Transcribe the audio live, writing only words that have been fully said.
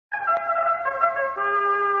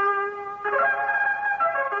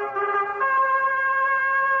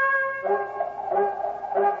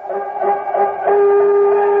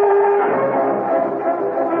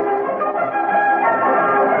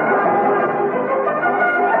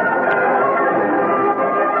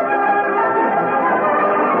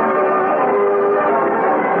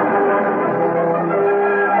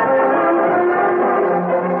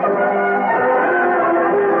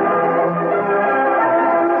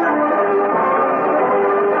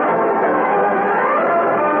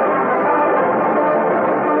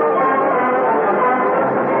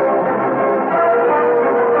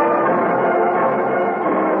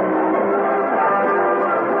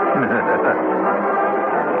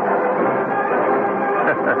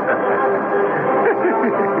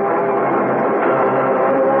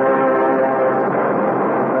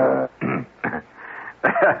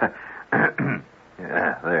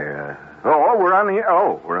Yeah, there. We're on the air.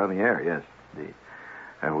 Oh, we're on the air, yes, indeed.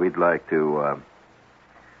 And we'd like to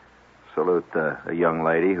salute a young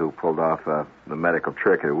lady who pulled off the medical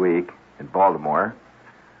trick of the week in Baltimore.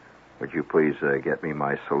 Would you please get me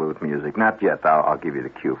my salute music? Not yet. I'll give you the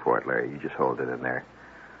cue for it, Larry. You just hold it in there.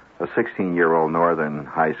 A 16-year-old Northern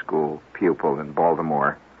High School pupil in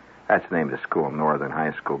Baltimore, that's the name of the school, Northern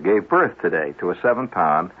High School, gave birth today to a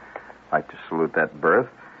 7-pound, I'd like to salute that birth,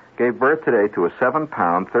 gave birth today to a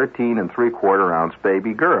 7-pound, 13 3/4 ounce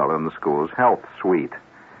baby girl in the school's health suite,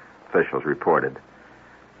 officials reported.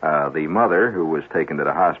 The mother, who was taken to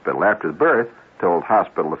the hospital after the birth, told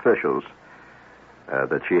hospital officials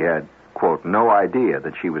that she had, quote, no idea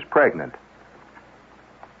that she was pregnant.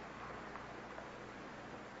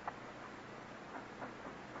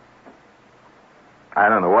 I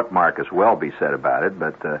don't know what Marcus Welby said about it,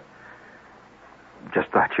 but just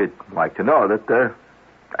thought you'd like to know that the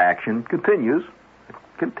action continues. It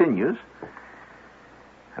continues.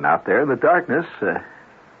 And out there in the darkness,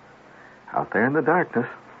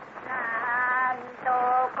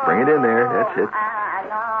 bring it in there. That's it. That's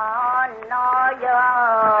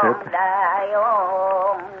it.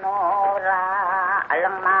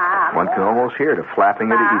 One can almost hear the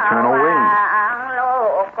flapping of the eternal wings.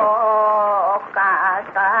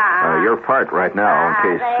 Your part right now, in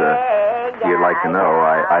case you'd like to know,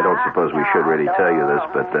 I don't suppose we should really tell you this,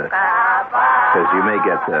 but because you may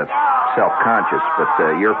get self-conscious,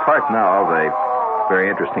 but you're part now of a very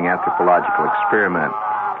interesting anthropological experiment.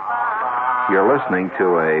 You're listening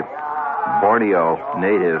to a Borneo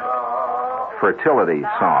native fertility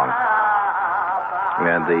song.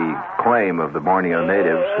 And the claim of the Borneo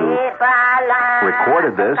natives who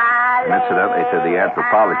recorded this, and incidentally to the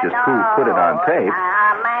anthropologist who put it on tape,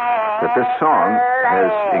 that this song has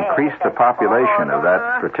increased the population of that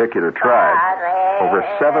particular tribe over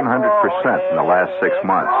 700% in the last 6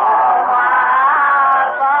 months.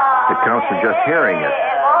 It comes from just hearing it.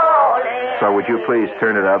 So would you please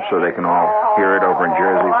turn it up so they can all hear it over in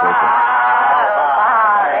Jersey?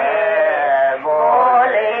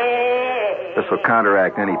 This will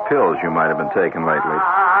counteract any pills you might have been taking lately.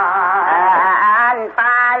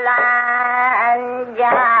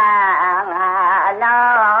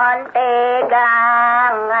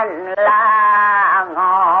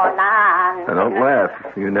 Now don't laugh.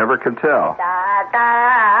 You never can tell.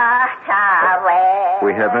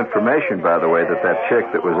 We have information, by the way, that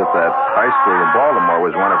chick that was at that high school in Baltimore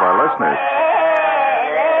was one of our listeners.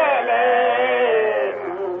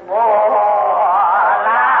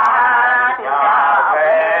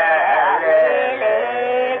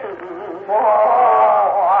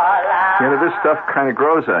 You know, this stuff kind of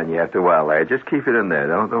grows on you after a while, Larry. Just keep it in there.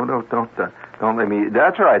 Don't let me.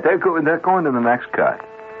 That's all right. They're going to the next cut.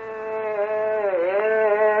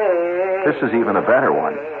 This is even a better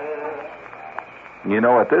one. You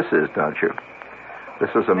know what this is, don't you?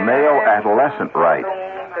 This is a male adolescent rite.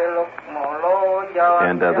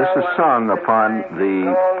 And this is sung upon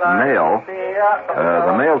the male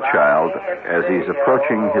child as he's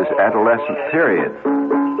approaching his adolescent period.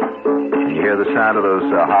 And you hear the sound of those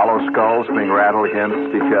hollow skulls being rattled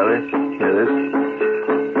against each other. Hear this?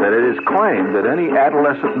 That it is claimed that any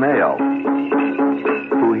adolescent male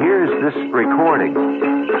who hears this recording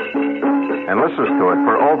and listens to it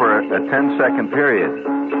for over a 10-second period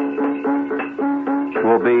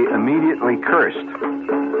will be immediately cursed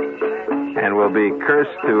and will be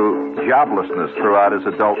cursed to joblessness throughout his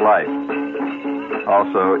adult life.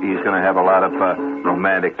 Also, he's going to have a lot of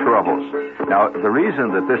romantic troubles. Now, the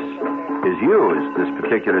reason that this is used, this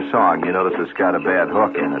particular song, you notice it's got a bad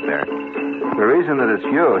hook in it there. The reason that it's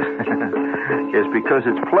used is because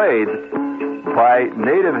it's played by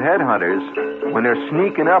native headhunters when they're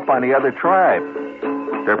sneaking up on the other tribe.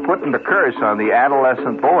 They're putting the curse on the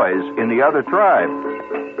adolescent boys in the other tribe.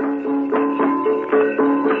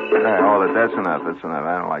 All right, hold it. That's enough. I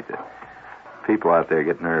don't like that. People out there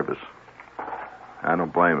get nervous. I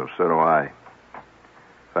don't blame them. So do I. In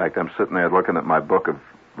fact, I'm sitting there looking at my book of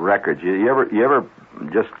records. You ever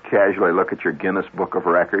just casually look at your Guinness Book of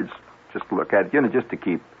Records? Just look at it, just to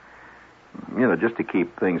keep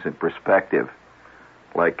things in perspective.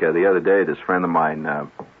 Like the other day, this friend of mine,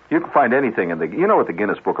 you can find anything in you know what the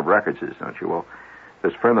Guinness Book of Records is, don't you? Well,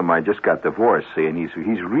 this friend of mine just got divorced, see, and he's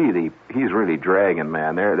really dragging,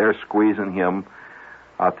 man. They're squeezing him.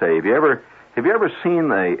 I'll tell you. Have you ever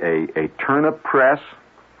seen a turnip press?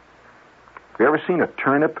 Have you ever seen a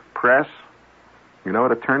turnip press? You know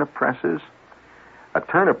what a turnip press is? A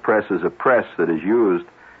turnip press is a press that is used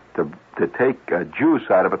to to take juice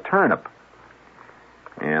out of a turnip.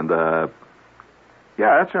 And, yeah,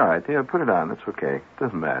 that's all right. Yeah, put it on. That's okay.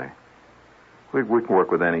 Doesn't matter. We can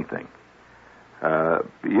work with anything.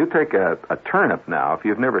 You take a turnip now. If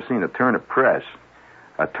you've never seen a turnip press,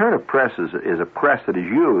 a turnip press is a press that is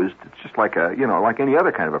used. It's just like like any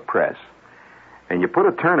other kind of a press. And you put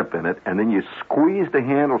a turnip in it, and then you squeeze the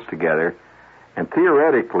handles together, and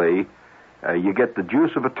theoretically, you get the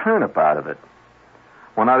juice of a turnip out of it.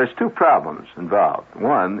 Well, now there's two problems involved.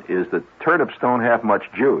 One is that turnips don't have much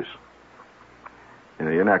juice.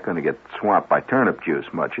 You're not going to get swamped by turnip juice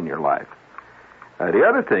much in your life. The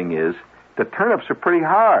other thing is, the turnips are pretty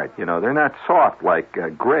hard. They're not soft like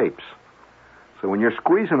grapes. So when you're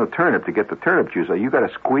squeezing a turnip to get the turnip juice, you got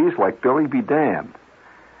to squeeze like Billy be damned.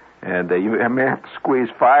 And you may have to squeeze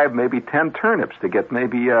 5, maybe 10 turnips to get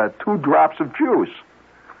maybe 2 drops of juice.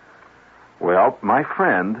 Well, my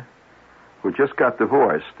friend, who just got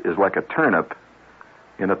divorced, is like a turnip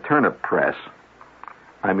in a turnip press.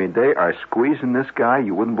 I mean, they are squeezing this guy,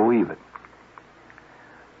 you wouldn't believe it.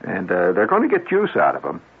 And they're going to get juice out of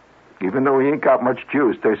him. Even though he ain't got much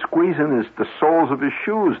juice, they're squeezing the soles of his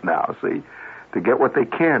shoes now, see, to get what they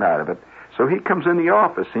can out of it. So he comes in the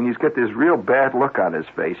office, and he's got this real bad look on his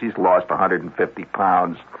face. He's lost 150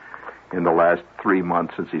 pounds in the last 3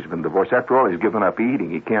 months since he's been divorced. After all, he's given up eating.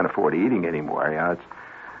 He can't afford eating anymore. It's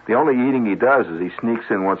the only eating he does is he sneaks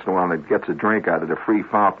in once in a while and gets a drink out of the free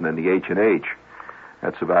fountain in the H&H.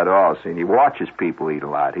 That's about all. See, and he watches people eat a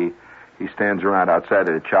lot. He stands around outside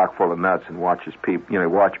of the chock full of nuts and watches people,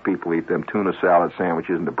 watch people eat them tuna salad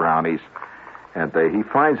sandwiches and the brownies. And he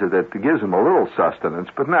finds that it gives him a little sustenance,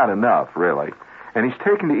 but not enough, really. And he's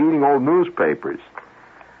taken to eating old newspapers.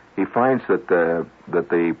 He finds that the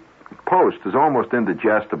Post is almost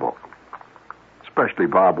indigestible, especially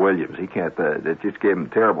Bob Williams. He can't, it just gave him a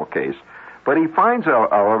terrible case. But he finds,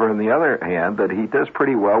 however, on the other hand, that he does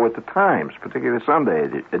pretty well with the Times, particularly the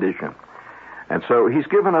Sunday edition. And so he's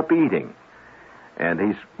given up eating. And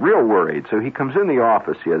he's real worried. So he comes in the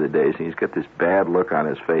office the other days, and he's got this bad look on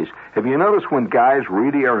his face. Have you noticed when guys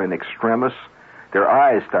really are in extremis, their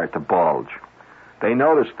eyes start to bulge? They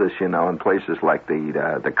notice this, in places like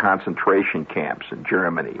the concentration camps in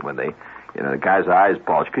Germany, when the guy's eyes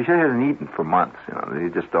bulge, because he hasn't eaten for months. They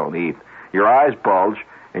just don't eat. Your eyes bulge,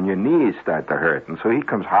 and your knees start to hurt. And so he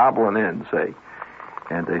comes hobbling in, say,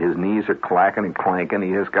 and his knees are clacking and clanking.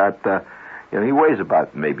 He has got... he weighs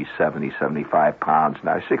about maybe 70, 75 pounds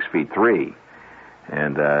now, 6'3".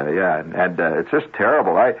 And, it's just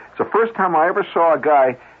terrible. It's the first time I ever saw a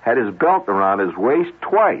guy had his belt around his waist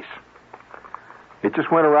twice. It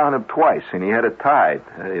just went around him twice, and he had it tied.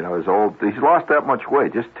 He's lost that much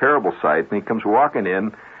weight, just terrible sight. And he comes walking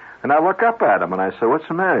in, and I look up at him, and I say, "What's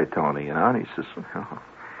the matter, Tony?" And he says,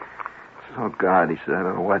 "Oh, God," he said, "I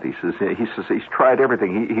don't know what." He says he's tried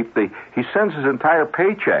everything. He sends his entire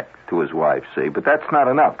paycheck to his wife, see, but that's not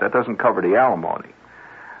enough. That doesn't cover the alimony.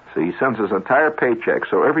 So he sends his entire paycheck.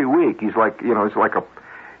 So every week he's like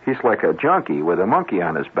a junkie with a monkey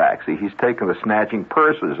on his back. See, he's taking the snatching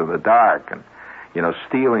purses in the dark and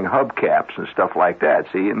stealing hubcaps and stuff like that.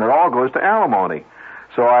 See, and it all goes to alimony.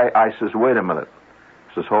 So I says, "Wait a minute."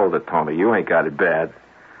 I says, "Hold it, Tony. You ain't got it bad."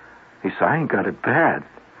 He says, "I ain't got it bad.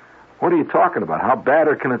 What are you talking about? How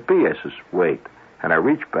badder can it be?" I says, "Wait." And I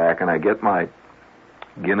reach back and I get my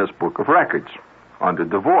Guinness Book of Records under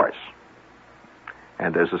divorce.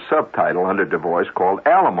 And there's a subtitle under divorce called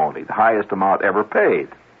Alimony, the highest amount ever paid.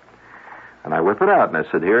 And I whip it out and I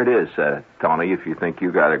said, "Here it is, Tony, if you think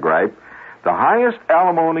you got a gripe. The highest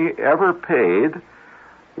alimony ever paid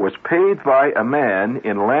was paid by a man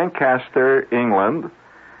in Lancaster, England,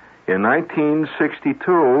 in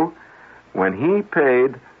 1962 when he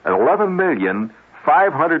paid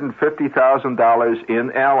 $11,550,000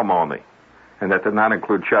 in alimony. And that did not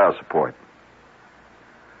include child support."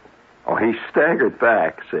 Oh, he staggered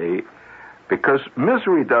back, see, because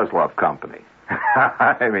misery does love company.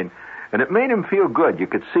 I mean, and it made him feel good. You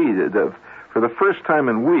could see that for the first time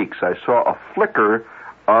in weeks, I saw a flicker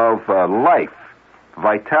of life,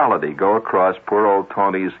 vitality go across poor old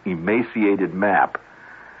Tony's emaciated map.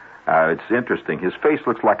 It's interesting. His face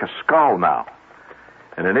looks like a skull now.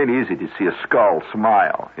 And it ain't easy to see a skull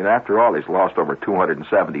smile. After all, he's lost over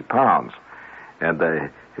 270 pounds. And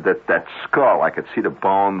that skull, I could see the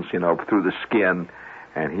bones, through the skin.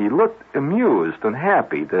 And he looked amused and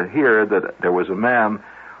happy to hear that there was a man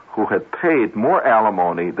who had paid more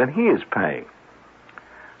alimony than he is paying.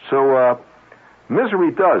 So,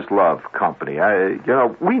 misery does love company.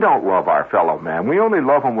 We don't love our fellow man. We only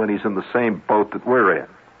love him when he's in the same boat that we're in.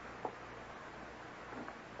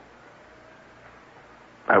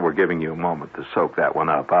 We're giving you a moment to soak that one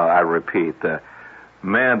up. I repeat,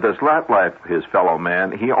 man does not love his fellow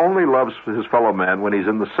man. He only loves his fellow man when he's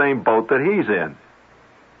in the same boat that he's in.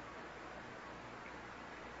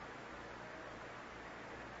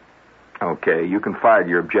 Okay, you can file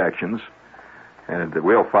your objections, and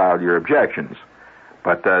we'll file your objections.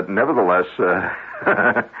 But nevertheless,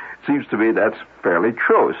 it seems to me that's fairly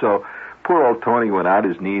true. So poor old Tony went out.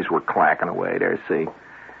 His knees were clacking away there, see.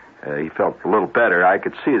 He felt a little better. I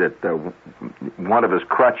could see that one of his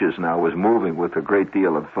crutches now was moving with a great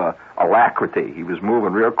deal of alacrity. He was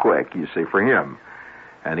moving real quick, you see, for him.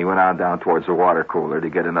 And he went on down towards the water cooler to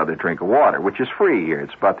get another drink of water, which is free here.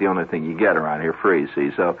 It's about the only thing you get around here free,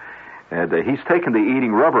 see. So he's taken to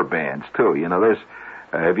eating rubber bands, too. You know,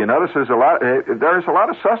 have you noticed there's a lot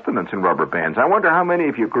of sustenance in rubber bands. I wonder how many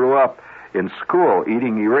of you grew up in school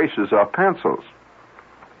eating erasers off pencils.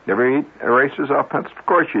 You ever eat erasers off pencils? Of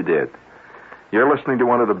course you did. You're listening to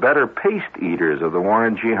one of the better paste eaters of the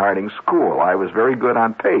Warren G. Harding School. I was very good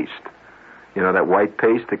on paste. You know, that white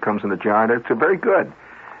paste that comes in the jar? It's very good.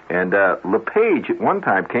 And LePage at one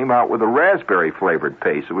time came out with a raspberry-flavored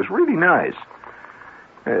paste. It was really nice.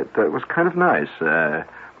 It was kind of nice.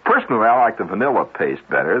 Personally, I like the vanilla paste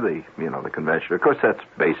better, the conventional. Of course, that's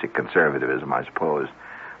basic conservatism, I suppose.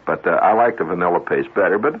 But I like the vanilla paste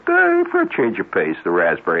better. But for a change of pace, the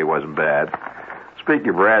raspberry wasn't bad. Speaking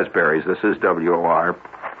of raspberries, this is WOR,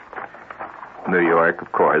 New York,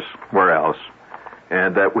 of course. Where else?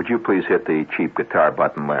 And would you please hit the cheap guitar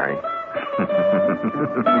button, Larry?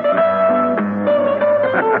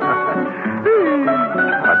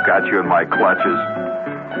 I've got you in my clutches.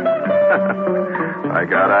 I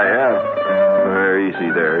have. Easy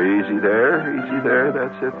there.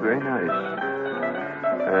 That's it. Very nice.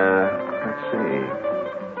 Let's see.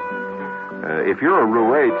 If you're a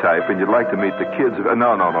roue type and you'd like to meet the kids of...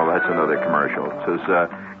 No, that's another commercial. It says,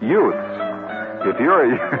 youths. If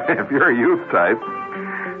you're a youth type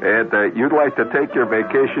and you'd like to take your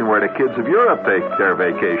vacation where the kids of Europe take their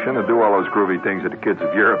vacation and do all those groovy things that the kids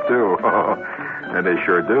of Europe do, and they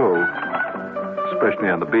sure do, especially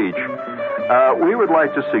on the beach, we would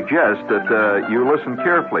like to suggest that you listen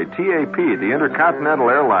carefully. TAP, the Intercontinental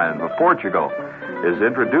Airline of Portugal, is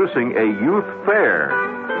introducing a youth fare,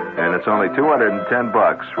 and it's only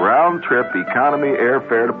 $210, round-trip economy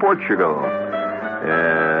airfare to Portugal.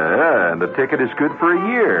 And the ticket is good for a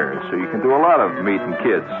year, so you can do a lot of meeting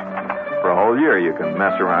kids. For a whole year, you can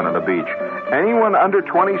mess around on the beach. Anyone under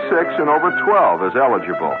 26 and over 12 is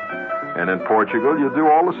eligible. And in Portugal, you do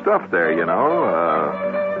all the stuff there,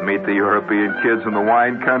 meet the European kids in the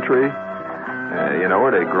wine country,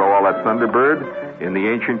 where they grow all that Thunderbird, in the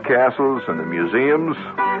ancient castles and the museums,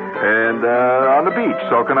 and on the beach,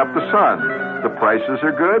 soaking up the sun. The prices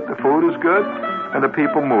are good, the food is good, and the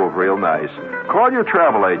people move real nice. Call your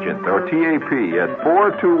travel agent or TAP at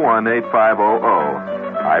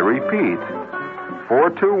 421-8500. I repeat,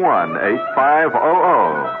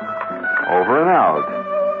 421-8500. Over and out.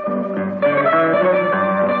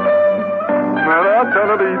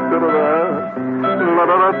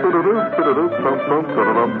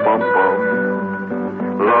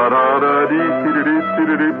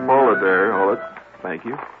 Hold it there. Hold it. Thank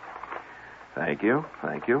you.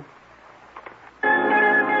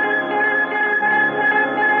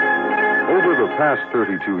 Over the past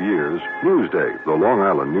 32 years, Newsday, the Long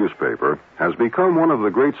Island newspaper, has become one of the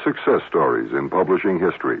great success stories in publishing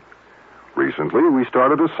history. Recently, we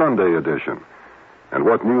started a Sunday edition. And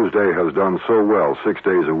what Newsday has done so well 6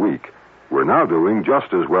 days a week, we're now doing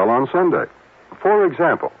just as well on Sunday. For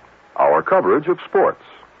example, our coverage of sports.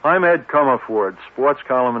 I'm Ed Comerford, sports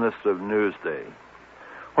columnist of Newsday.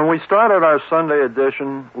 When we started our Sunday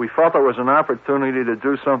edition, we felt there was an opportunity to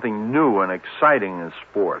do something new and exciting in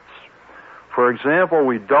sports. For example,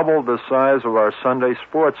 we doubled the size of our Sunday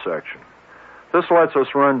sports section. This lets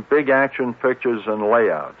us run big action pictures and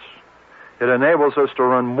layouts. It enables us to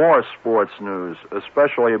run more sports news,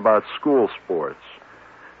 especially about school sports.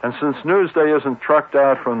 And since Newsday isn't trucked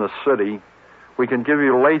out from the city, we can give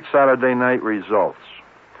you late Saturday night results.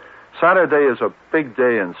 Saturday is a big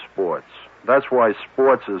day in sports. That's why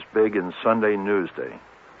sports is big in Sunday Newsday.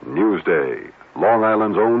 Newsday, Long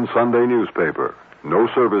Island's own Sunday newspaper. No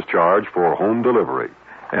service charge for home delivery.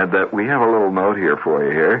 And we have a little note here for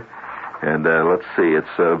you here. And let's see,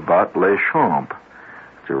 it's about Les Champs.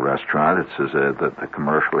 It's a restaurant. It says that the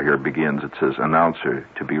commercial here begins. It says, announcer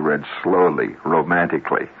to be read slowly,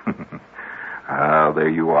 romantically. There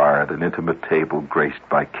you are at an intimate table graced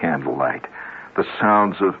by candlelight. The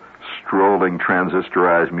sounds of strolling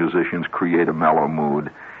transistorized musicians create a mellow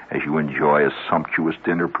mood as you enjoy a sumptuous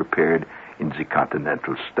dinner prepared in the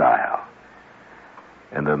continental style.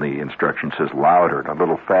 And then the instruction says louder and a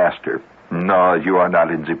little faster. No, you are not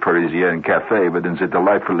in the Parisian Cafe, but in the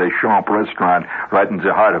delightful Les Champs restaurant right in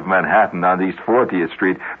the heart of Manhattan on East 40th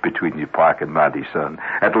Street between the Park and Madison.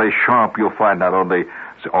 At Les Champs, you'll find not only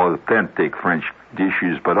the authentic French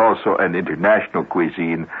dishes, but also an international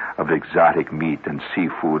cuisine of exotic meat and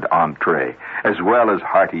seafood entree, as well as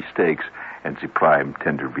hearty steaks and the prime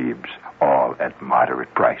tender ribs, all at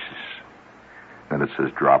moderate prices. Then it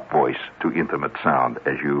says drop voice to intimate sound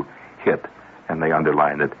as you hit, and they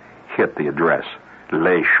underline it, hit the address,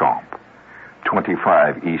 Les Champs,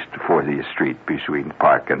 25 East 40th Street between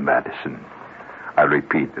Park and Madison. I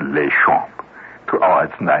repeat, Les Champs. Oh,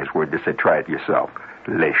 it's a nice word to say. Try it yourself.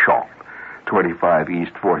 Les Champs, 25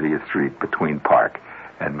 East 40th Street between Park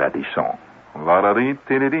and Madison.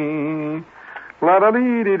 La-da-dee-dee-dee-dee.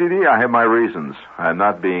 La-da-dee-dee-dee-dee. I have my reasons. I'm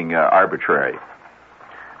not being arbitrary.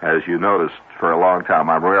 As you noticed, for a long time,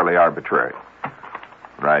 I'm rarely arbitrary.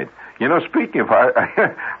 Right. You know, speaking of,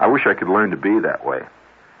 I wish I could learn to be that way.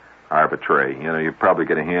 Arbitrary. You know, you probably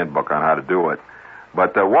get a handbook on how to do it.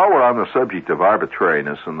 But while we're on the subject of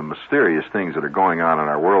arbitrariness and the mysterious things that are going on in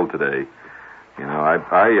our world today, you know,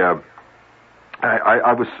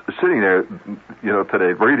 I was sitting there, you know,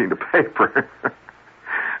 today reading the paper,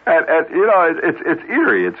 and you know, it's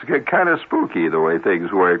eerie. It's kind of spooky the way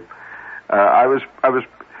things work. I was.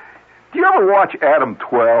 Do you ever watch Adam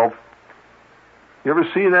 12? You ever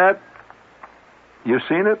see that? You've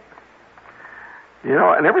seen it? You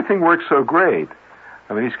know, and everything works so great.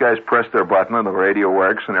 I mean, these guys press their button and the radio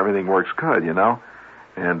works and everything works good, you know?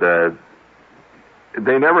 And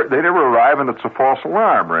they never arrive and it's a false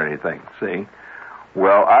alarm or anything, see?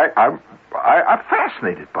 Well, I'm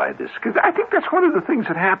fascinated by this because I think that's one of the things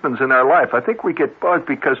that happens in our life. I think we get bugged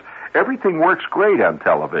because everything works great on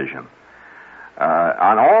television.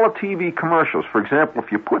 On all the TV commercials, for example,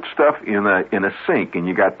 if you put stuff in a sink and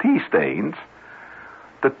you got tea stains,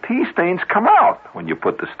 the tea stains come out when you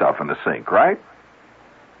put the stuff in the sink, right?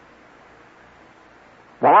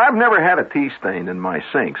 Well, I've never had a tea stain in my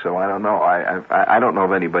sink, so I don't know. I don't know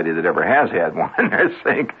of anybody that ever has had one in their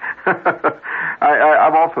sink.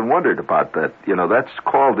 I've often wondered about that. You know, that's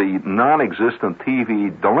called the non-existent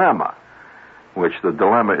TV dilemma, which the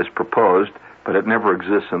dilemma is proposed, but it never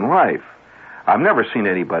exists in life. I've never seen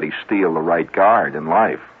anybody steal the right guard in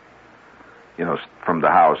life, you know, from the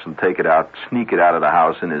house and take it out, sneak it out of the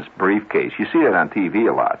house in his briefcase. You see it on TV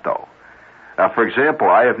a lot, though. For example,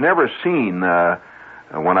 I have never seen,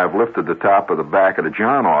 when I've lifted the top of the back of the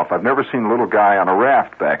John off, I've never seen a little guy on a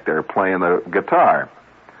raft back there playing the guitar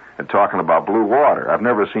and talking about blue water. I've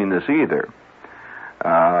never seen this either.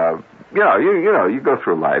 You go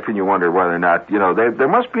through life and you wonder whether or not, you know, there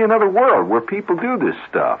must be another world where people do this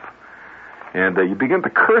stuff. And you begin to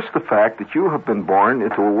curse the fact that you have been born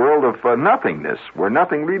into a world of nothingness, where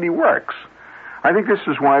nothing really works. I think this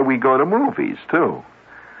is why we go to movies, too.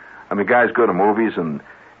 I mean, guys go to movies and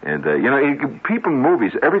people in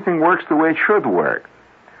movies, everything works the way it should work.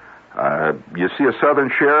 You see a Southern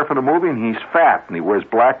sheriff in a movie, and he's fat, and he wears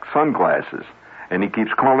black sunglasses, and he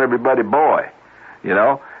keeps calling everybody boy, you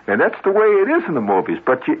know? And that's the way it is in the movies.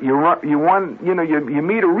 But you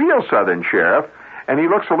meet a real Southern sheriff, and he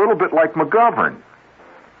looks a little bit like McGovern.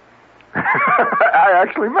 I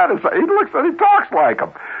actually met him. He looks and he talks like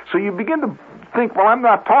him. So you begin to think, well, I'm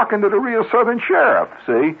not talking to the real Southern sheriff.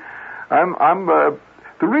 See, the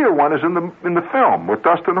real one is in the film with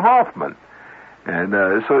Dustin Hoffman, and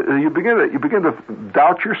so you begin to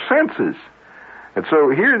doubt your senses. And so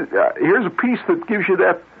here's a piece that gives you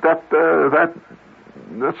that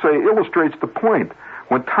let's say illustrates the point.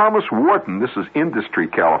 When Thomas Wharton, this is Industry,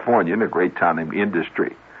 California, in a great town named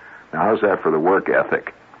Industry. Now, how's that for the work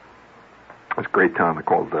ethic? It's a great town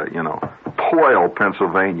called, Toil,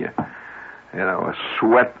 Pennsylvania. You know, a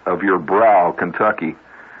sweat of your brow, Kentucky.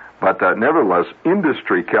 But nevertheless,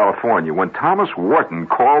 Industry, California. When Thomas Wharton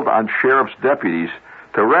called on sheriff's deputies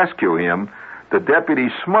to rescue him, the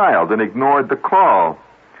deputies smiled and ignored the call.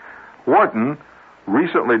 Wharton,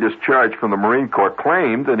 recently discharged from the Marine Corps,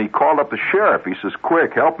 claimed, and he called up the sheriff. He says,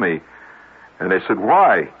 quick, help me. And they said,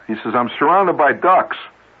 why? He says, I'm surrounded by ducks.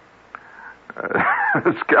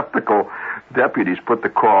 Skeptical deputies put the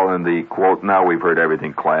call in the, quote, now we've heard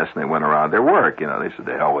everything class, and they went around their work. You know, they said,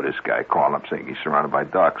 the hell with this guy, calling up saying he's surrounded by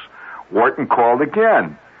ducks. Wharton called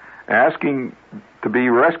again, asking to be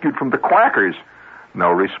rescued from the quackers.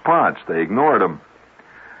 No response. They ignored him.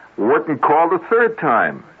 Wharton called a third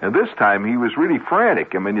time, and this time he was really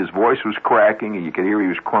frantic. I mean, his voice was cracking, and you could hear he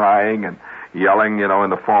was crying and yelling, in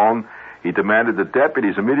the phone. He demanded that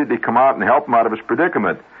deputies immediately come out and help him out of his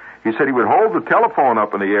predicament. He said he would hold the telephone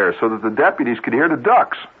up in the air so that the deputies could hear the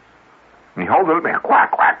ducks. And he holds it up and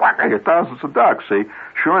quack, quack, quack. I hear thousands of ducks, see?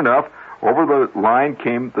 Sure enough, over the line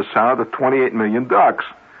came the sound of 28 million ducks.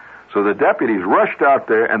 So the deputies rushed out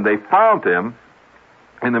there, and they found him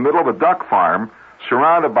in the middle of a duck farm,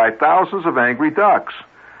 surrounded by thousands of angry ducks.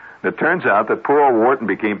 It turns out that poor old Wharton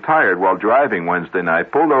became tired while driving Wednesday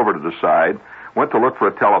night, pulled over to the side, went to look for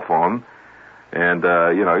a telephone, and,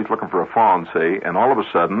 he's looking for a phone, see, and all of a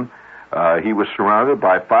sudden, he was surrounded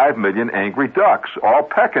by 5 million angry ducks, all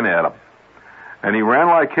pecking at him. And he ran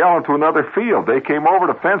like hell into another field. They came over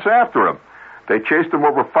the fence after him. They chased him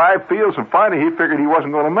over 5 fields, and finally he figured he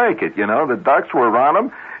wasn't going to make it. The ducks were around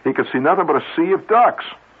him. He could see nothing but a sea of ducks.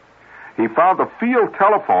 He found a field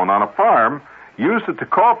telephone on a farm, used it to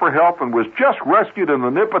call for help, and was just rescued in the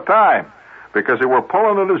nip of time because they were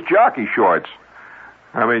pulling at his jockey shorts.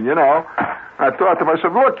 I thought to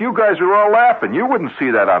myself, look, you guys are all laughing. You wouldn't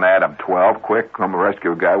see that on Adam 12. Quick, come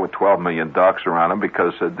rescue a guy with 12 million ducks around him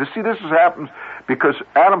because, this happens because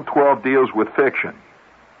Adam 12 deals with fiction.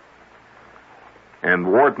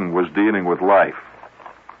 And Wharton was dealing with life.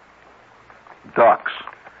 Ducks.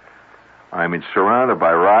 Surrounded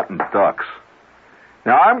by rotten ducks.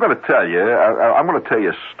 Now, I'm going to tell you, I'm going to tell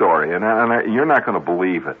you a story, and you're not going to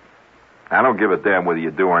believe it. I don't give a damn whether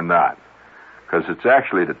you do or not, because it's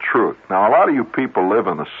actually the truth. Now, a lot of you people live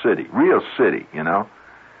in the city, real city,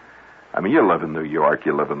 you live in New York,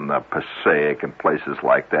 you live in Passaic and places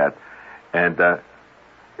like that, and,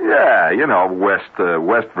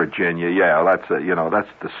 West Virginia, that's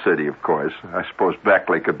the city, of course. I suppose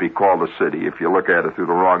Beckley could be called a city if you look at it through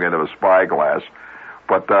the wrong end of a spyglass,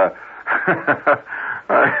 but,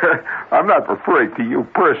 I'm not referring to you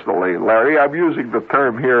personally, Larry. I'm using the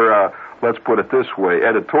term here, let's put it this way,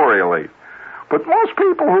 editorially. But most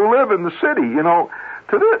people who live in the city,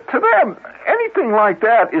 to them, anything like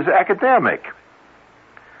that is academic.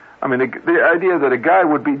 The idea that a guy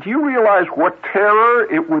would be... Do you realize what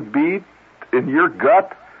terror it would be in your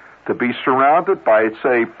gut to be surrounded by,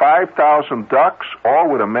 say, 5,000 ducks, all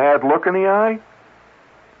with a mad look in the eye?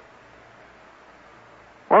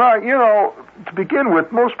 Well, to begin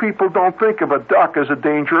with, most people don't think of a duck as a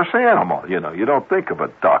dangerous animal. You don't think of a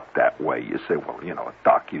duck that way. You say, well, a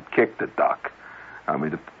duck, you'd kick the duck.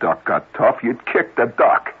 If the duck got tough, you'd kick the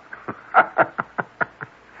duck.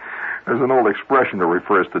 There's an old expression that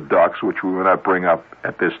refers to ducks, which we will not bring up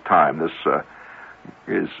at this time. This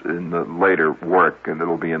is in the later work, and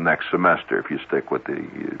it'll be in next semester. If you stick with the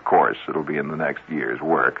course, it'll be in the next year's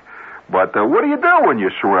work. But what do you do when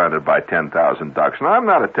you're surrounded by 10,000 ducks? Now, I'm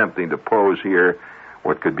not attempting to pose here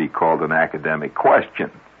what could be called an academic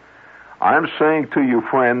question. I'm saying to you,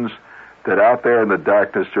 friends, that out there in the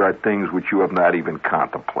darkness there are things which you have not even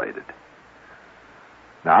contemplated.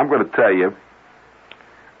 Now, I'm going to tell you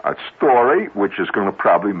a story which is going to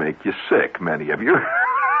probably make you sick, many of you.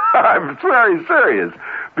 I'm very serious,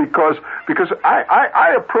 because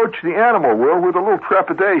I approach the animal world with a little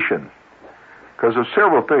trepidation because of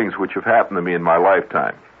several things which have happened to me in my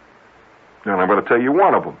lifetime. And I'm going to tell you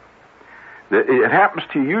one of them. It happens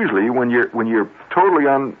to you usually when you're totally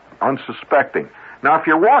unsuspecting. Now, if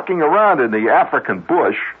you're walking around in the African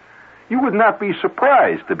bush, you would not be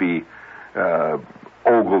surprised to be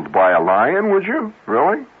ogled by a lion, would you?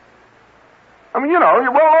 Really? Well,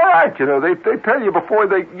 all right, they tell you before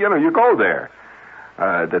you go there,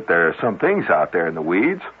 that there are some things out there in the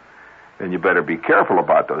weeds, and you better be careful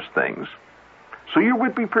about those things. So you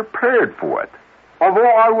would be prepared for it. Although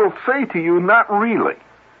I will say to you, not really.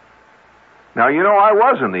 Now, I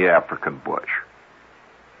was in the African bush.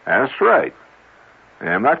 That's right. And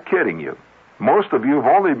I'm not kidding you. Most of you have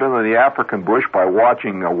only been in the African bush by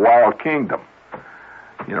watching A Wild Kingdom,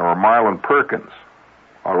 or Marlon Perkins,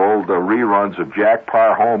 or old reruns of Jack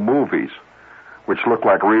Paar home movies, which look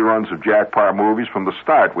like reruns of Jack Paar movies from the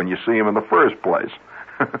start when you see them in the first place.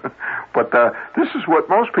 But this is what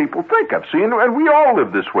most people think of. See, and we all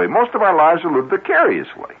live this way. Most of our lives are lived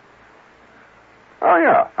vicariously. Oh,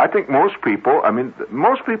 yeah. I think most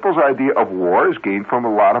people's idea of war is gained from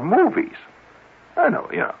a lot of movies. I know,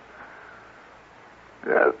 do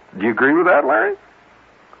you agree with that, Larry?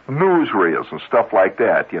 Newsreels and stuff like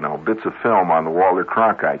that, bits of film on the Walter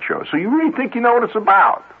Cronkite show. So you really think you know what it's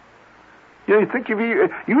about. You think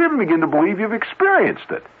you even begin to believe you've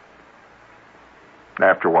experienced it.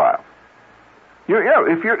 After a while.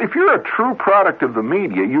 If you're a true product of the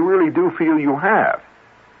media, you really do feel you have,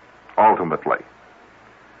 ultimately.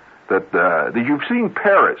 That you've seen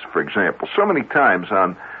Paris, for example, so many times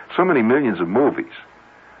on so many millions of movies,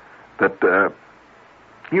 that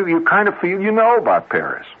you kind of feel you know about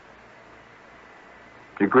Paris.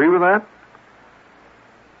 You agree with that?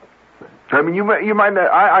 So, I mean, you might not,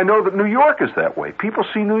 I know that New York is that way. People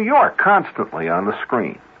see New York constantly on the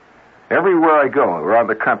screen. Everywhere I go around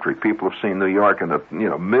the country, people have seen New York in the,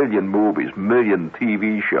 million movies, million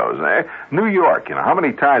TV shows. New York, how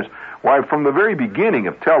many times? Why, from the very beginning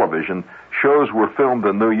of television, shows were filmed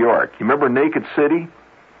in New York. You remember Naked City?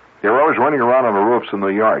 They were always running around on the roofs in New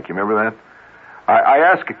York. You remember that? I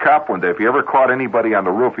asked a cop one day if he ever caught anybody on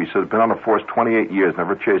the roof. He said, been on the force 28 years,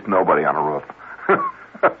 never chased nobody on a roof.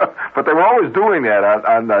 But they were always doing that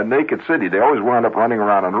on Naked City. They always wound up running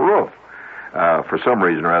around on the roof for some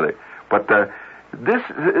reason or other. But this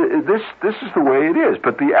is the way it is.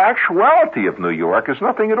 But the actuality of New York is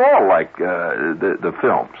nothing at all like the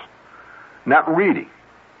films. Not really.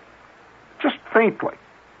 Just faintly.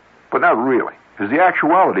 But not really. Because the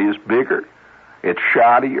actuality is bigger. It's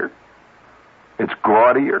shoddier. It's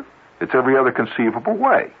gaudier. It's every other conceivable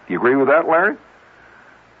way. Do you agree with that, Larry?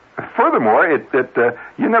 Furthermore,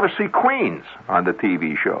 you never see Queens on the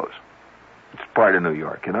TV shows. It's part of New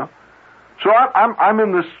York, So I'm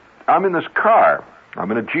in this car.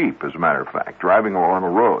 I'm in a Jeep, as a matter of fact, driving along a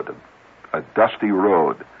road, a dusty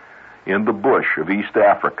road in the bush of East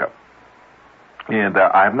Africa. And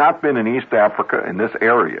I have not been in East Africa in this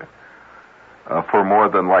area for more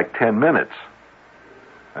than 10 minutes.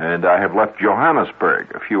 And I have left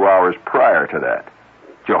Johannesburg a few hours prior to that.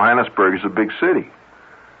 Johannesburg is a big city.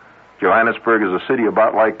 Johannesburg is a city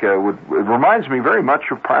about it reminds me very much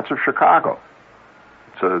of parts of Chicago.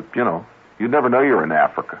 So, you never know you're in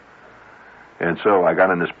Africa. And so I got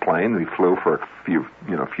in this plane. We flew for a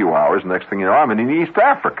few hours. Next thing you know, I'm in East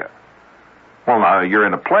Africa. Well, now you're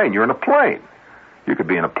in a plane. You're in a plane. You could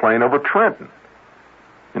be in a plane over Trenton.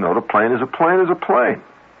 The plane is a plane is a plane.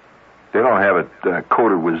 They don't have it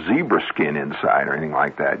coated with zebra skin inside or anything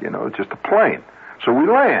like that. It's just a plane. So we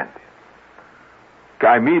land.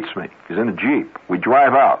 Guy meets me. He's in a Jeep. We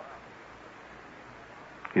drive out.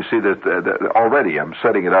 You see that already I'm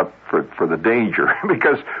setting it up for the danger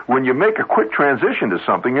because when you make a quick transition to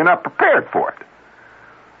something, you're not prepared for it.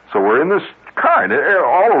 So we're in this car, and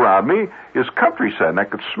all around me is countryside, and I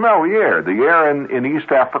could smell the air. The air in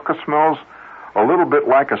East Africa smells a little bit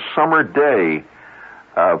like a summer day,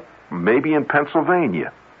 maybe in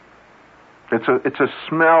Pennsylvania. It's a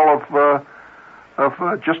smell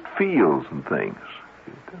of just fields and things.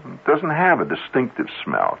 It doesn't have a distinctive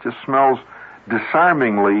smell. It just smells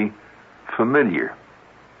disarmingly familiar.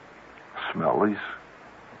 Smell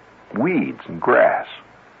these weeds and grass.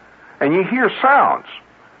 And you hear sounds.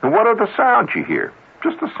 And what are the sounds you hear?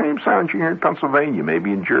 Just the same sounds you hear in Pennsylvania,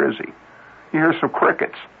 maybe in Jersey. You hear some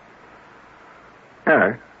crickets.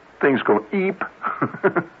 Things go eep.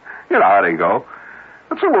 You know how they go.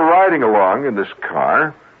 And so we're riding along in this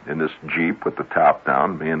car, in this Jeep with the top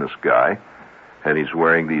down, me and this guy. And he's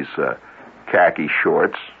wearing these khaki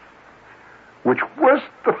shorts, which was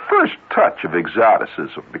the first touch of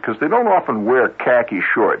exoticism, because they don't often wear khaki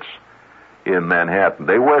shorts in Manhattan.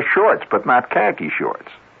 They wear shorts, but not khaki shorts.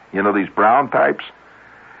 These brown types.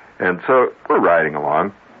 And so we're riding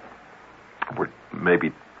along. We're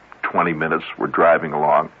maybe 20 minutes, we're driving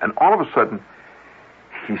along, and all of a sudden,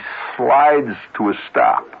 he slides to a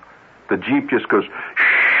stop. The Jeep just goes,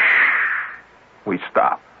 shh. We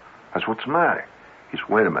stop. I said, what's the matter? He said,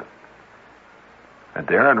 wait a minute. And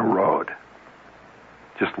there on the road,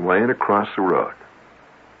 just laying across the road,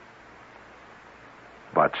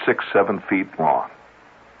 about 6-7 feet long,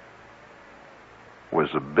 was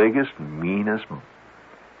the biggest, meanest,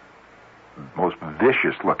 most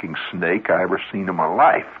vicious-looking snake I ever seen in my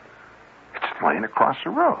life. It's just laying across the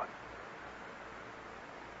road.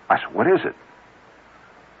 I said, what is it?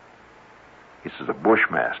 He says, a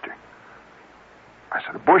bushmaster. I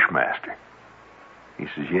said, a bushmaster? He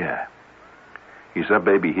says, yeah. He says, that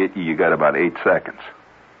baby hit you, you got about 8 seconds.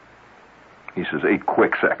 He says, 8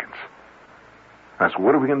 quick seconds. I said,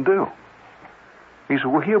 what are we going to do? He said,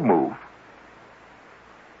 well, he'll move.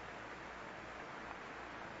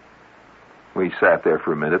 We sat there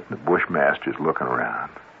for a minute, and the bushmaster's looking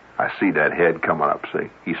around. I see that head coming up, see?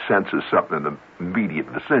 He senses something in the immediate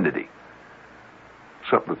vicinity.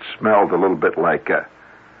 Something that smelled a little bit like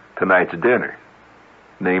tonight's dinner,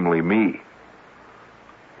 namely me.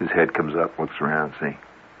 His head comes up, looks around, see?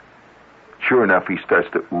 Sure enough, he starts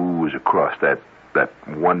to ooze across that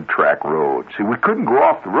one-track road. See, we couldn't go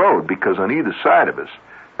off the road because on either side of us,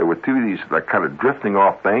 there were two of these kind of drifting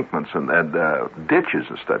off bankments and ditches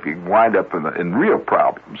and stuff. You wind up in real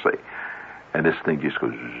problems, see? And this thing just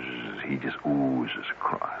goes, he just oozes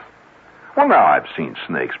across. Well, now I've seen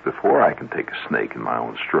snakes before. I can take a snake in my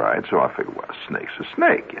own stride, so I figured, well, a snake's a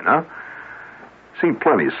snake, Seen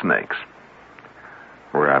plenty of snakes.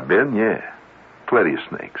 Where I've been, yeah, plenty of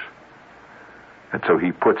snakes. And so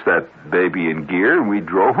he puts that baby in gear, and we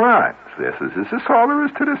drove on. This is all there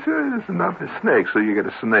is to this? There's another snake, so you get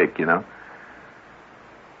a snake, you know.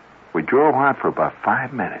 We drove on for about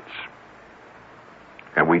 5 minutes.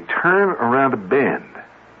 And we turn around a bend.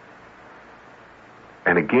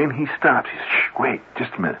 And again he stops. He says, "Shh, wait,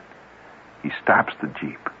 just a minute." He stops the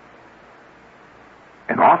Jeep.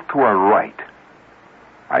 And off to our right,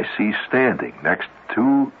 I see standing next to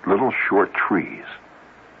 2 little short trees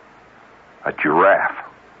a giraffe.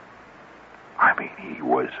 I mean, he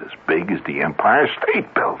was as big as the Empire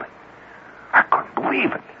State Building. I couldn't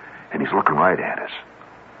believe it. And he's looking right at us.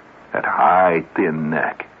 That high, thin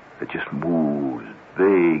neck that just moves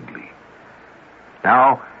vaguely.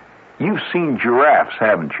 Now, you've seen giraffes,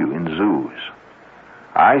 haven't you, in zoos?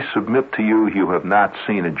 I submit to you, you have not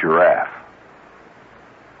seen a giraffe.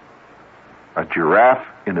 A giraffe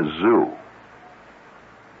in a zoo.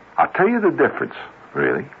 I'll tell you the difference,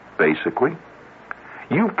 really, basically.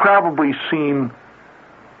 You've probably seen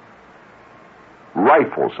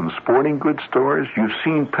rifles in sporting goods stores. You've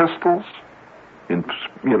seen pistols in,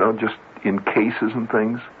 just in cases and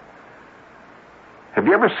things. Have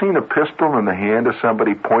you ever seen a pistol in the hand of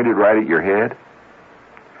somebody pointed right at your head?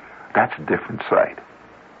 That's a different sight.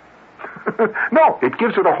 No, it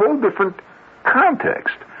gives it a whole different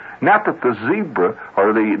context. Not that the zebra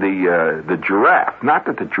or the giraffe, not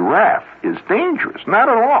that the giraffe is dangerous, not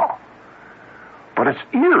at all. But it's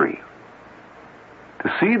eerie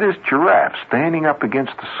to see this giraffe standing up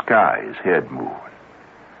against the sky, his head moving.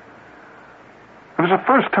 It was the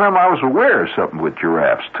first time I was aware of something with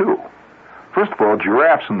giraffes, too. First of all,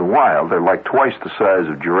 giraffes in the wild, they're like twice the size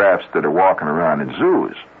of giraffes that are walking around in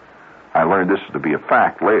zoos. I learned this to be a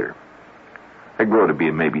fact later. They grow to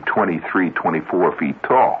be maybe 23, 24 feet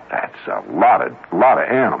tall. That's a lot of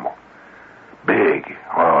animal. Big.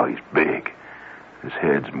 Oh, he's big. His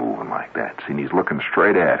head's moving like that. See, and he's looking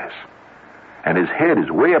straight at us. And his head is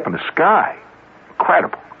way up in the sky.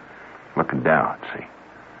 Incredible. Looking down, see.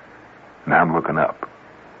 And I'm looking up.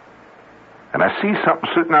 And I see something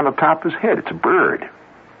sitting on the top of his head. It's a bird.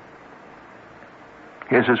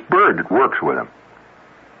 He has this bird that works with him.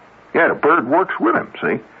 Yeah, the bird works with him,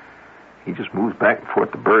 see. He just moves back and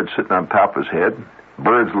forth. The bird's sitting on top of his head. The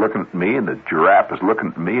bird's looking at me, and the giraffe is looking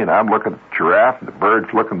at me, and I'm looking at the giraffe, and the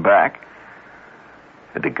bird's looking back.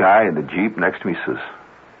 And the guy in the Jeep next to me says,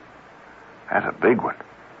 "That's a big one.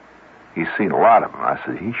 He's seen a lot of them." I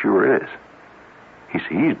said, "He sure is." He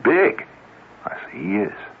said, "He's big." I said, "He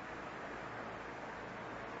is."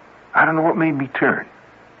 I don't know what made me turn.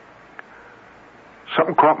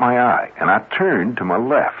 Something caught my eye, and I turned to my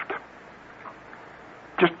left.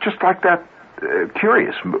 Just like that,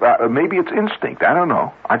 curious. Maybe it's instinct. I don't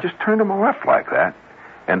know. I just turned to my left like that,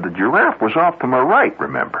 and the giraffe was off to my right,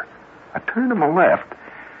 remember. I turned to my left,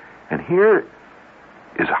 and here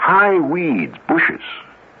is high weeds, bushes,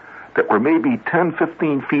 that were maybe 10,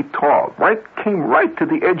 15 feet tall. Came right to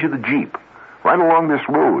the edge of the Jeep, right along this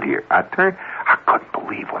road here. I turned. I couldn't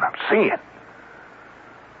believe what I'm seeing.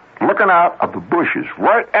 Looking out of the bushes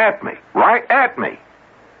right at me.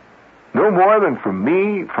 No more than from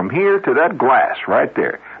here to that glass right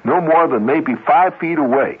there. No more than maybe 5 feet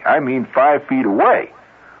away. I mean 5 feet away.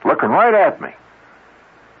 Looking right at me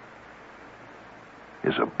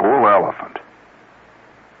is a bull elephant.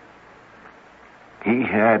 He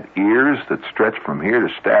had ears that stretched from here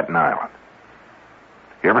to Staten Island.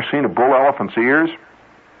 You ever seen a bull elephant's ears?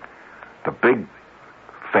 The big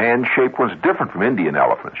fan-shaped ones, different from Indian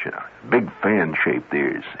elephants, Big fan-shaped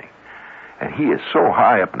ears, see. And he is so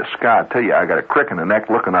high up in the sky, I tell you, I got a crick in the neck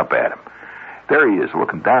looking up at him. There he is,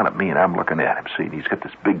 looking down at me, and I'm looking at him, see. And he's got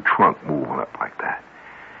this big trunk moving up like that.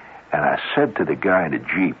 And I said to the guy in the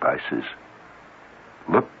Jeep, I says,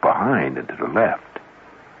 "Look behind and to the left."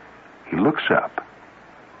 He looks up,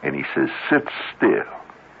 and he says, "Sit still."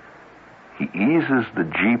 He eases the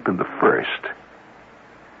Jeep in the first.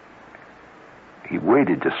 He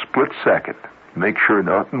waited a split second to make sure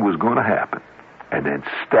nothing was going to happen, and then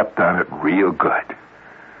stepped on it real good.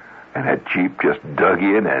 And that Jeep just dug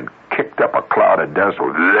in and kicked up a cloud of dust.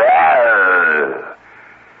 Well,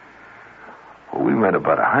 we went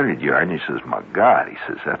about 100 yards, and he says, "My God," he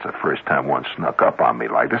says, "that's the first time one snuck up on me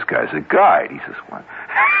like this guy's a guide." He says, "What?"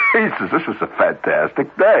 He says, "This is a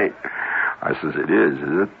fantastic day." I says, "It is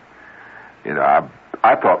it?"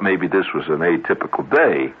 I thought maybe this was an atypical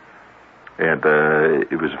day, and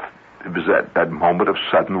it was that moment of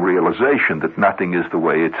sudden realization that nothing is the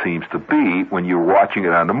way it seems to be when you're watching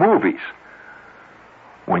it on the movies.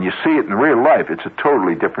 When you see it in real life, it's a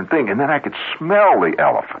totally different thing. And then I could smell the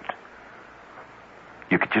elephant.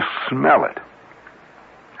 You could just smell it.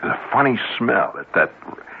 It's a funny smell.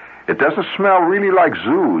 It doesn't smell really like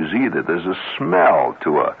zoos either. There's a smell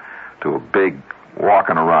to a big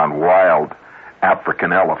walking around wild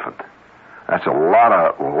African elephant. That's a lot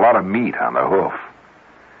of meat on the hoof.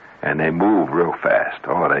 And they move real fast.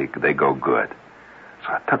 Oh, they go good.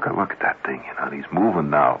 So I took a look at that thing, and he's moving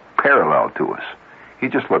now parallel to us.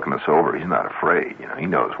 He's just looking us over. He's not afraid, he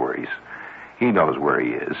knows where he is. He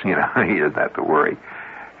doesn't have to worry.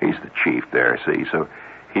 He's the chief there, see. So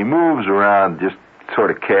he moves around just sort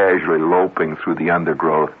of casually loping through the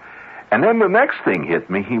undergrowth. And then the next thing hit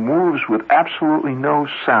me. He moves with absolutely no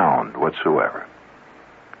sound whatsoever.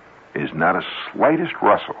 There's not a slightest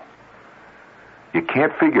rustle. You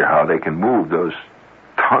can't figure how they can move those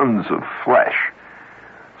tons of flesh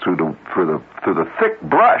through the thick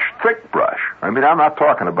brush. I mean, I'm not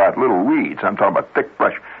talking about little weeds. I'm talking about thick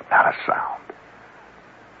brush. Not a sound.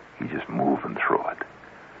 He's just moving through it.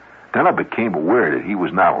 Then I became aware that he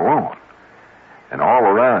was not alone. And all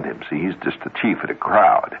around him, see, he's just the chief of the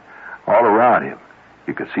crowd. All around him,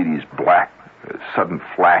 you could see these black, sudden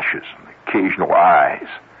flashes and occasional eyes.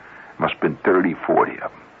 Must have been 30, 40 of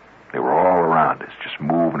them. They were all around us, just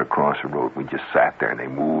moving across the road. We just sat there, and they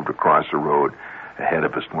moved across the road ahead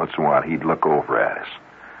of us. And once in a while, he'd look over at us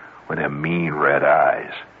with them mean red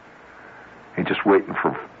eyes. He's just waiting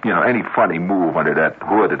for, any funny move under that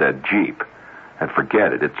hood of that Jeep. And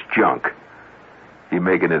forget it, it's junk. He's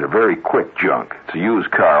making it a very quick junk. It's a used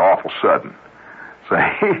car, awful sudden.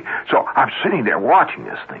 So I'm sitting there watching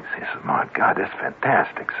this thing. He says, my God, that's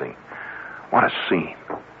fantastic, see. What a scene.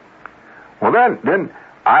 Well, then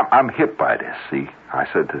I'm hit by this, see. I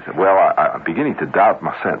said to him, well, I'm beginning to doubt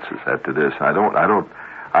my senses after this. I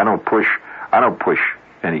don't push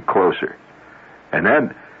any closer. And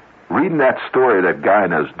then reading that story of that guy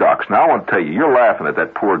and those ducks. Now I want to tell you, you're laughing at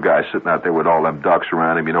that poor guy sitting out there with all them ducks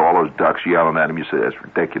around him, all those ducks yelling at him. You say, that's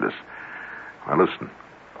ridiculous. Well, listen,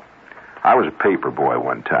 I was a paper boy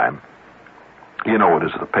one time. You know what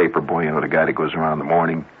is a paper boy? The guy that goes around in the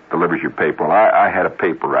morning, delivers your paper. Well, I had a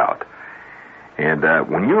paper route. And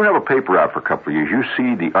when you have a paper route for a couple of years, you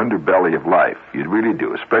see the underbelly of life. You really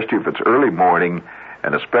do, especially if it's early morning,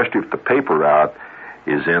 and especially if the paper route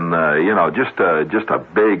is in, just a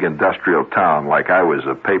big industrial town, like I was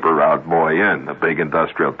a paper route boy in a big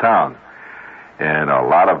industrial town. And a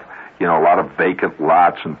lot of vacant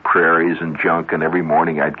lots and prairies and junk, and every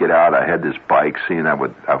morning I'd get out, I had this bike, and I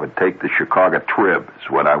would take the Chicago Trib, is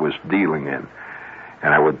what I was dealing in.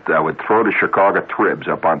 And I would throw the Chicago Tribs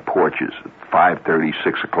up on porches at 5:30,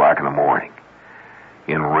 6 o'clock in the morning,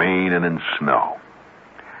 in rain and in snow.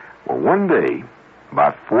 Well, one day,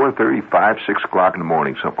 about 4:30, 5, 6 o'clock in the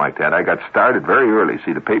morning, something like that, I got started very early.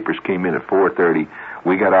 See, the papers came in at 4:30.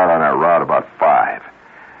 We got out on our route about 5.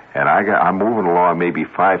 And I'm moving along maybe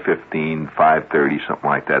 5:15, 5:30, something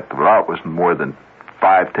like that. The route wasn't more than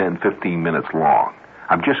 5, 10, 15 minutes long.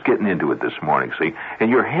 I'm just getting into it this morning, see? And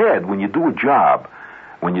your head, when you do a job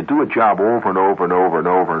over and over and over and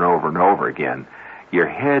over and over and over again, your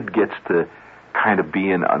head gets to kind of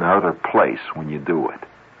be in another place when you do it.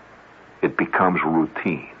 It becomes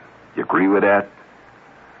routine. You agree with that?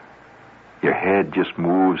 Your head just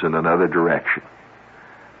moves in another direction.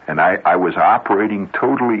 And I was operating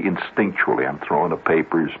totally instinctually. I'm throwing the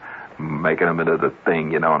papers, making them into the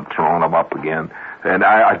thing, and throwing them up again. And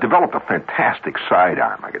I developed a fantastic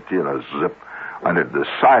sidearm. I could, zip under the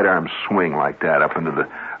sidearm swing like that up into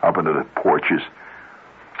the porches.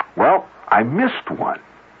 Well, I missed one.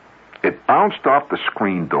 It bounced off the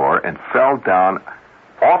screen door and fell down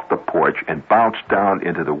off the porch and bounced down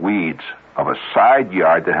into the weeds of a side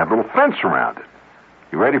yard that had a little fence around it.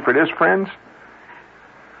 You ready for this, friends?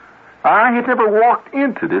 I had never walked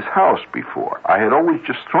into this house before. I had always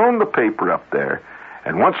just thrown the paper up there,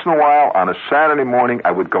 and once in a while, on a Saturday morning,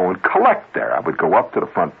 I would go and collect there. I would go up to the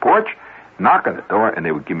front porch, knock on the door, and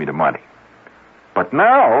they would give me the money. But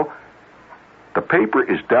now, the paper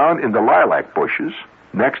is down in the lilac bushes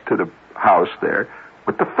next to the house there,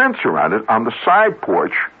 with the fence around it on the side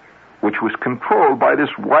porch, which was controlled by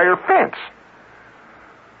this wire fence.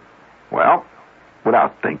 Well,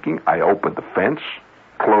 without thinking, I opened the fence,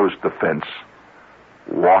 closed the fence,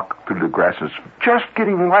 walked through the grass. It's just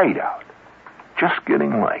getting light out. Just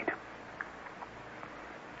getting light.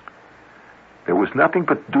 There was nothing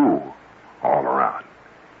but dew all around.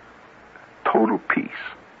 Total peace.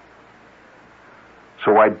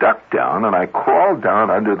 So I ducked down and I crawled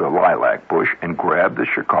down under the lilac bush and grabbed the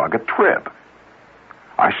Chicago Trib.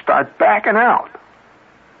 I start backing out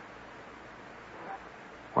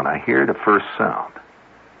when I hear the first sound.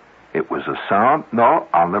 It was a sound, no,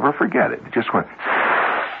 I'll never forget it. It just went,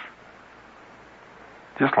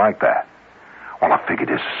 just like that. Well, I figured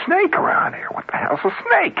there's a snake around here. What the hell's a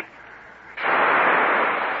snake?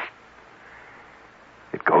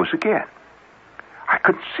 it goes again. I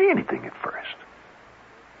couldn't see anything at first.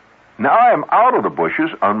 Now I am out of the bushes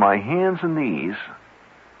on my hands and knees,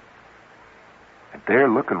 and they're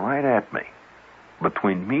looking right at me.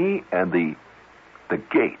 Between me and the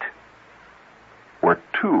gate were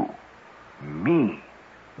two mean,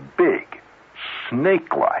 big,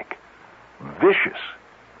 snake-like, vicious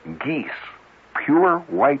geese, pure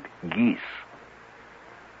white geese.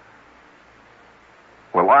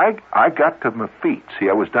 Well, I got to my feet. See,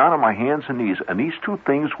 I was down on my hands and knees, and these two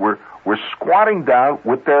things were squatting down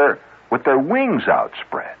with their wings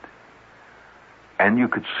outspread. And you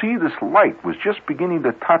could see this light was just beginning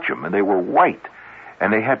to touch them, and they were white,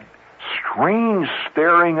 and they had strange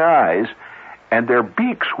staring eyes, and their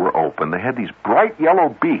beaks were open. They had these bright yellow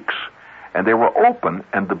beaks, and they were open,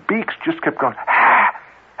 and the beaks just kept going, ha,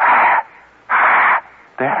 ha, ha.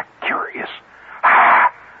 They're curious.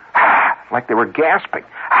 Ha, ha, like they were gasping.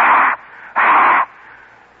 Ha, ha.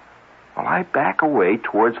 Well, I back away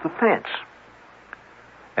towards the fence,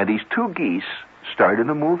 and these two geese started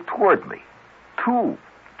to move toward me. Two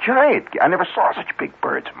giant geese. I never saw such big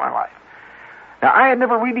birds in my life. Now, I had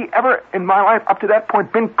never really ever in my life up to that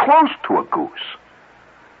point been close to a goose.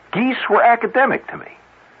 Geese were academic to me.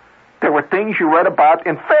 There were things you read about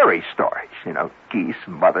in fairy stories, geese,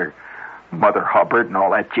 Mother Hubbard and all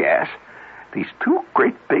that jazz. These two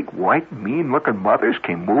great big white mean-looking mothers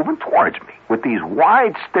came moving towards me with these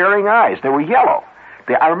wide staring eyes. They were yellow.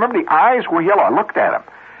 I remember the eyes were yellow. I looked at them.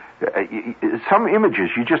 Some images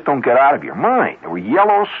you just don't get out of your mind. They were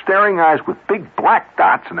yellow staring eyes with big black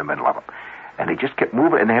dots in the middle of them. And they just kept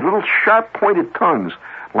moving, and they had little sharp-pointed tongues,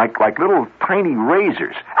 like little tiny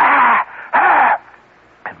razors. Ah! Ah!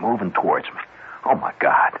 And moving towards me. Oh, my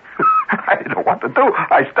God. I didn't know what to do.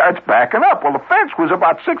 I starts backing up. Well, the fence was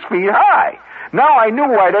about 6 feet high. Now I knew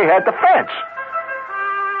why they had the fence.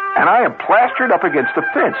 And I am plastered up against the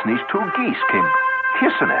fence, and these two geese came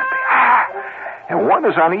hissing at me. Ah! And one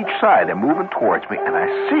is on each side. They're moving towards me, and I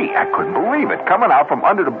couldn't believe it. Coming out from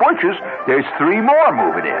under the bushes, there's 3 more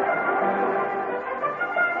moving in.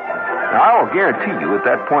 Now, I will guarantee you, at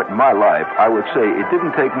that point in my life, I would say it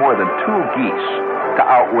didn't take more than 2 geese to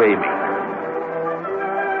outweigh me.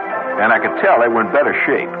 And I could tell they were in better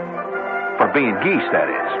shape. For being geese,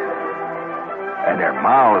 that is. And their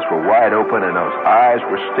mouths were wide open and those eyes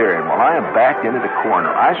were staring. While I am backed into the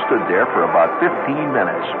corner, I stood there for about 15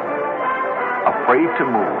 minutes, afraid to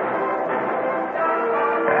move.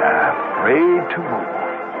 Afraid to move.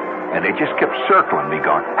 And they just kept circling me,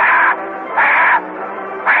 going, ah, ah,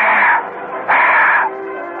 ah, ah.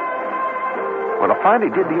 Well, I finally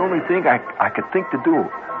did the only thing I could think to do.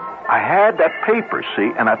 I had that paper,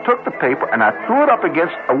 see, and I took the paper and I threw it up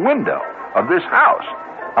against a window of this house.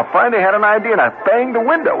 I finally had an idea, and I banged the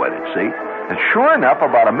window with it, see? And sure enough,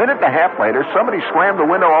 about a minute and a half later, somebody slammed the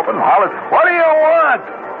window open and hollered, "What do you want?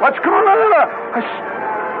 What's going on?"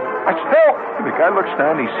 I still... The guy looks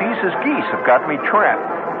down, he sees his geese have got me trapped.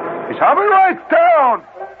 He says, "I'll be right down."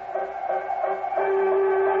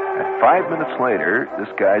 And 5 minutes later, this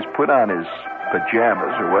guy's put on his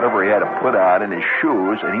pajamas or whatever he had to put on and his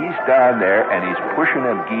shoes, and he's down there and he's pushing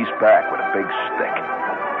them geese back with a big stick.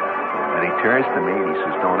 And he turns to me and he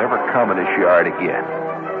says, "Don't ever come in this yard again."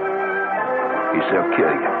 He said, "They'll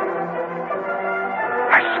kill you."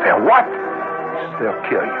 I said, "They'll what?" He says, "They'll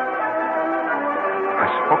kill you." I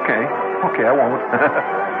said, Okay, I won't."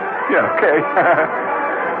 Yeah, okay.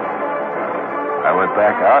 I went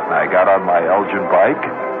back out and I got on my Elgin bike.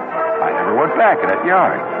 I never went back in that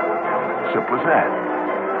yard. Simple as that.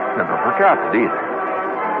 Never forgot it either.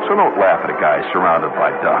 So don't laugh at a guy surrounded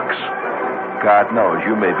by ducks. God knows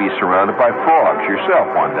you may be surrounded by frogs yourself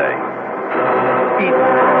one day. Eat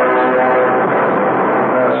frogs.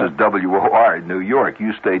 This is WOR New York.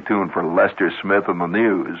 You stay tuned for Lester Smith and the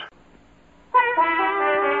news.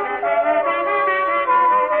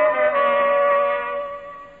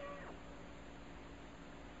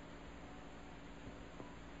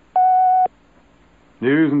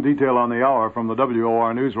 News and detail on the hour from the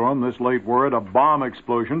WOR newsroom. This late word, a bomb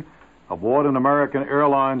explosion aboard an American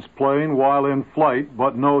Airlines plane while in flight,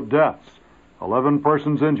 but no deaths. 11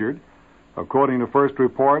 persons injured. According to first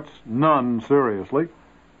reports, none seriously.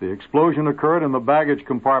 The explosion occurred in the baggage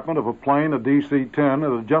compartment of a plane, a DC-10,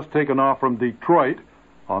 that had just taken off from Detroit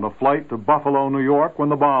on a flight to Buffalo, New York, when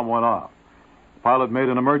the bomb went off. The pilot made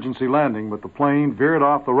an emergency landing, but the plane veered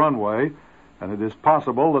off the runway, and it is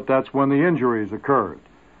possible that that's when the injuries occurred.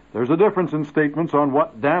 There's a difference in statements on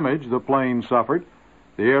what damage the plane suffered.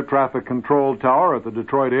 The air traffic control tower at the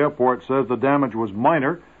Detroit airport says the damage was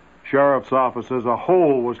minor. Sheriff's office says a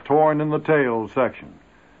hole was torn in the tail section.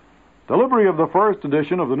 Delivery of the first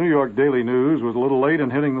edition of the New York Daily News was a little late in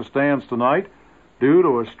hitting the stands tonight due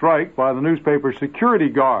to a strike by the newspaper's security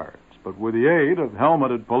guards. But with the aid of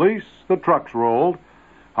helmeted police, the trucks rolled.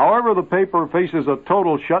 However, the paper faces a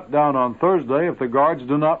total shutdown on Thursday if the guards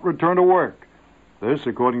do not return to work. This,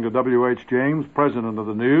 according to W.H. James, president of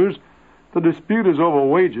the News. The dispute is over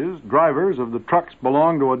wages. Drivers of the trucks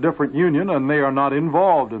belong to a different union, and they are not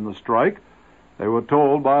involved in the strike. They were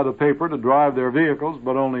told by the paper to drive their vehicles,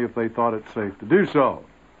 but only if they thought it safe to do so.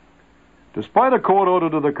 Despite a court order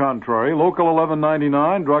to the contrary, Local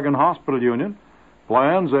 1199 Drug and Hospital Union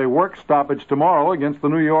plans a work stoppage tomorrow against the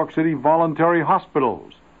New York City voluntary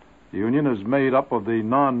hospitals. The union is made up of the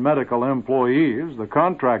non-medical employees. The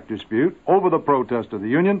contract dispute over the protest of the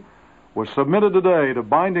union was submitted today to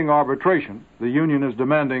binding arbitration. The union is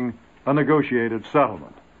demanding a negotiated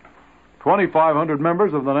settlement. 2,500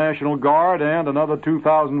 members of the National Guard and another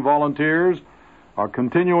 2,000 volunteers are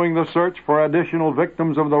continuing the search for additional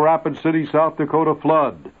victims of the Rapid City, South Dakota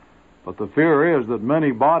flood. But the fear is that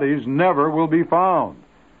many bodies never will be found,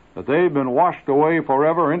 that they've been washed away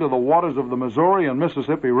forever into the waters of the Missouri and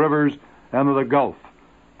Mississippi rivers and the Gulf.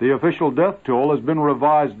 The official death toll has been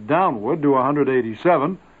revised downward to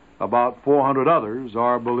 187. About 400 others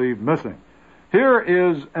are believed missing. Here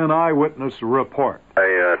is an eyewitness report.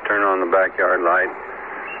 I turned on the backyard light,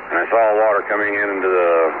 and I saw water coming into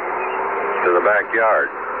the backyard.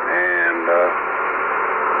 And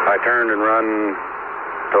I turned and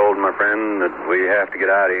told my friend that we have to get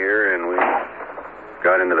out of here, and we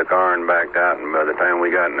got into the car and backed out. And by the time we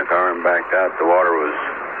got in the car and backed out, the water was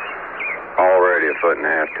already 1.5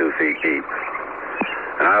 feet, 2 feet deep.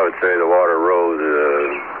 And I would say the water rose at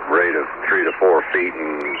a rate of 3 to 4 feet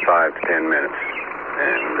in 5 to 10 minutes.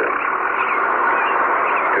 And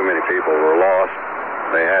too many people were lost.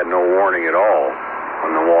 They had no warning at all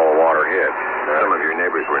when the wall of water hit. Some of your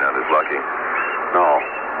neighbors were not as lucky. No.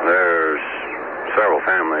 There's several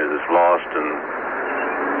families that's lost, and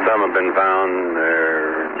some have been found,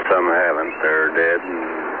 some haven't. They're dead, and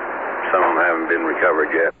some of them haven't been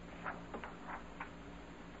recovered yet.